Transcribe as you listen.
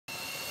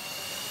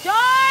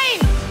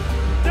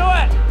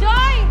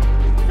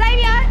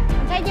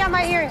taking out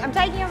my earring. I'm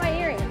taking out my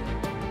earring.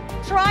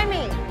 Try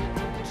me.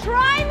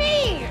 Try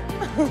me!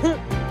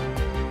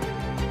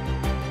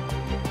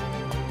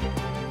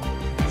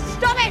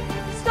 Stop it!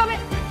 Stop it!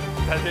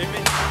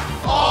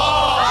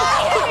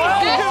 Oh!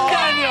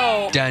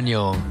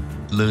 Daniel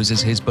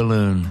loses his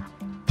balloon.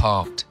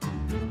 Popped.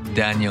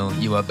 Daniel,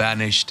 you are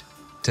banished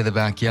to the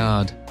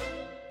backyard.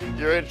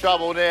 You're in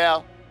trouble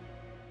now.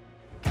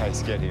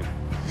 Case, get him.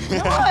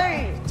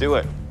 No! Do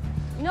it.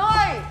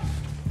 No!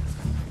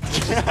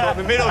 She's got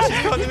in the middle.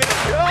 She's got in the middle.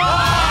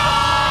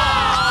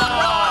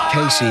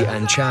 Casey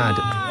and Chad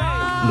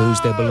lose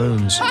their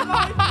balloons.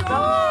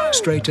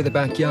 Straight to the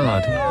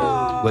backyard,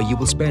 where you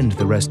will spend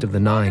the rest of the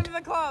night.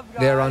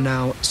 There are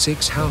now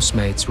 6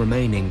 housemates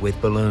remaining with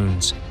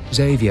balloons.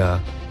 Xavier,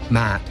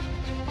 Matt,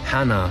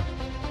 Hannah,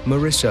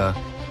 Marissa,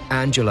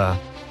 Angela,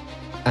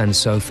 and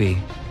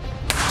Sophie.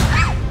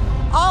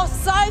 Oh,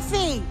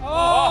 Sophie!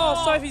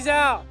 Oh, Sophie's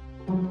out.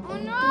 Oh,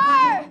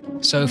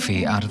 no!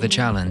 Sophie out of the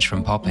challenge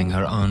from popping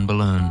her own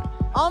balloon.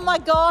 Oh, my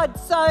God,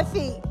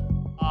 Sophie!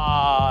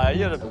 Ah,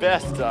 you're the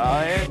best,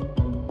 darling.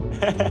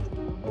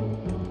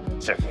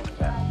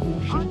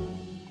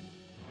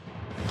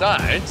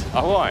 Don't.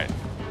 I won't.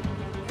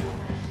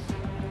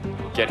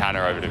 Get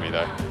Hannah over to me,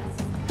 though.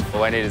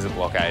 All I need is a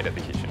blockade at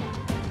the kitchen.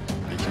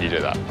 Can you do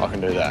that? I can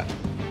do that.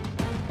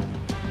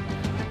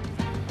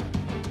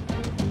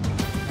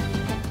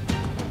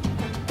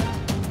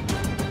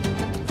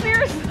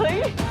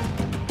 Seriously?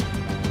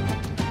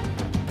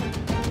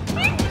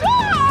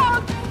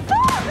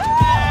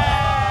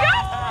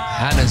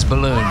 Hannah's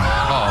balloon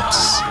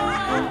pops.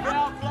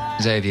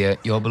 Xavier,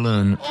 your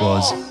balloon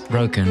was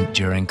broken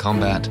during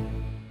combat.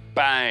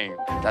 Bang!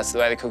 That's the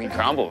way the cookie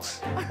crumbles.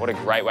 What a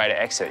great way to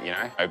exit, you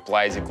know? A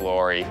blaze of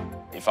glory.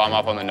 If I'm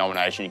up on the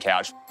nomination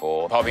couch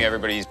or popping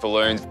everybody's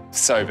balloons,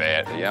 so be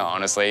it. You know,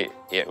 honestly,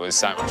 it was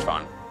so much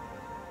fun.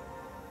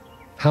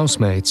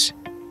 Housemates,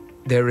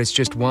 there is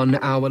just 1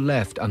 hour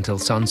left until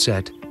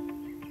sunset.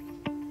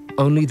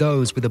 Only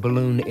those with a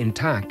balloon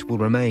intact will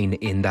remain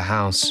in the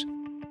house.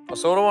 I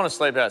sort of want to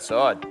sleep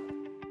outside.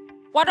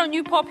 Why don't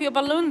you pop your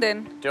balloon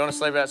then? Do you want to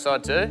sleep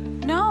outside too?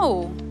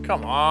 No.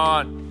 Come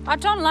on. I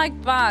don't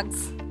like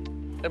bugs.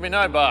 There'll be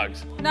no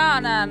bugs. No.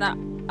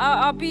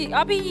 I'll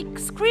be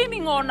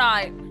screaming all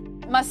night.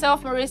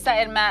 Myself, Marissa,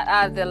 and Matt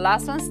are the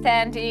last one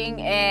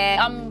standing, and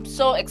I'm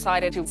so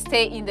excited to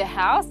stay in the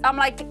house. I'm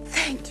like,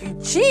 thank you,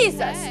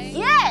 Jesus. Hey.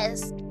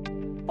 Yes!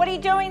 What are you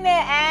doing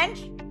there,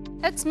 Ange?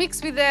 Let's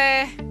mix with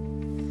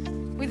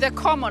the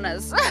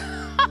commoners.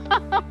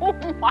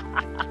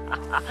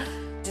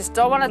 Just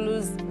don't want to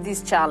lose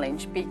this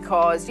challenge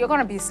because you're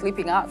going to be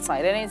sleeping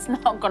outside and it's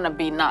not going to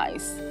be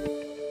nice.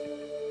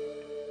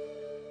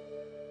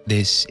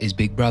 This is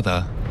Big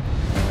Brother.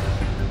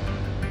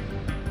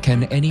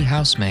 Can any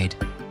housemate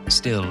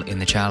still in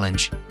the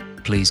challenge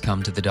please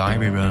come to the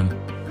diary room?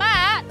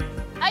 Matt,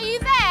 are you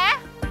there?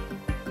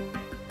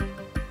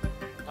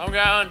 I'm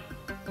going.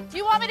 Do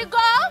you want me to go?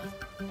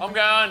 I'm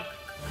going.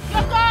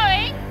 You're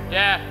going?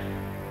 Yeah.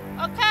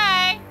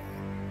 Okay.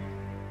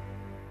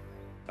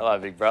 Hello,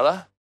 big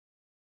brother.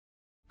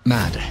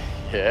 Matt,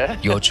 Yeah?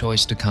 your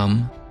choice to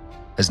come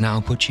has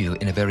now put you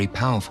in a very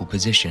powerful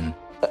position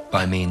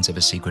by means of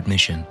a secret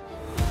mission.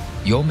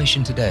 Your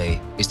mission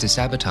today is to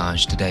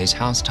sabotage today's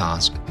house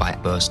task by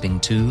bursting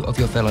 2 of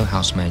your fellow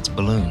housemates'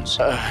 balloons.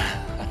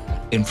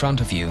 In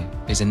front of you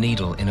is a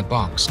needle in a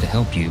box to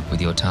help you with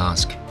your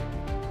task.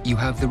 You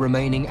have the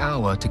remaining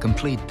hour to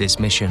complete this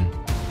mission.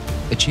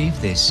 Achieve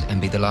this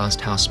and be the last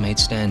housemate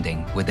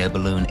standing with their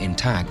balloon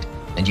intact,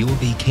 and you will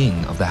be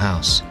king of the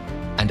house.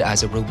 And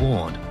as a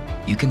reward,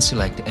 you can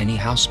select any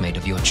housemate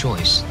of your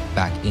choice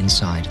back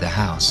inside the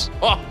house.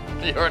 Oh,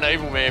 you're an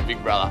evil man,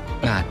 big brother.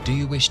 Matt, do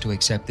you wish to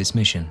accept this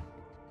mission?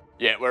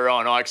 Yeah, we're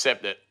on. I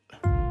accept it.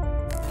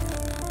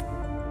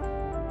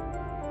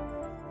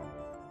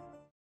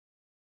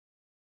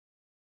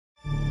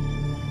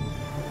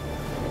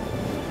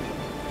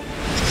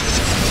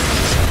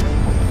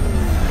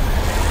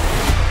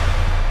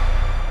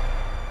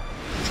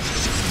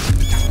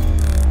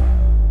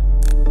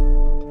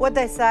 What'd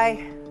they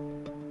say?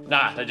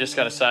 Nah, they're just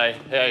going to say,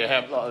 I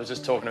was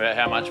just talking about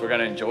how much we're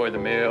going to enjoy the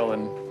meal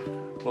and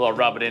will I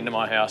rub it into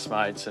my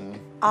housemates and...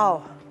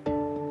 Oh.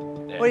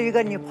 Yeah. What have you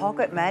got in your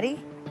pocket, Maddie?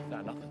 No,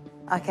 nothing.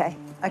 Okay,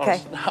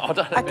 okay. I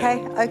don't have Okay,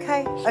 any.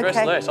 okay, Stress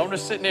okay. less. I'm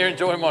just sitting here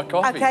enjoying my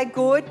coffee. Okay,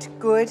 good.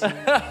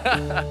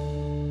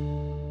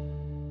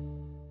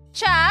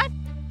 Chad,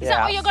 is that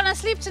Yeah. where you're going to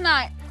sleep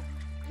tonight?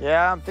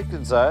 Yeah, I'm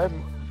thinking so.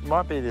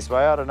 Might be this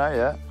way, I don't know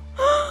yet.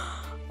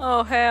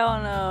 Oh,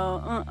 hell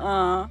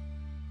no.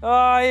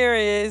 Oh, here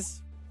he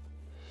is.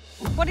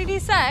 What did he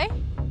say?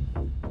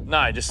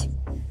 No, he just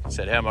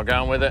said, how am I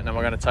going with it? And am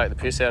I going to take the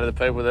piss out of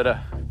the people that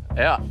are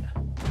out?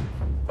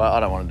 But I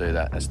don't want to do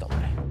that. That's not me.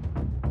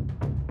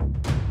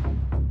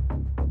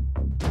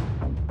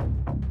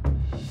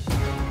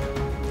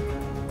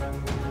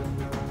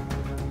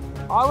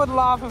 I would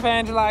laugh if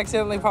Angela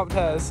accidentally popped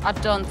hers. I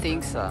don't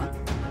think so.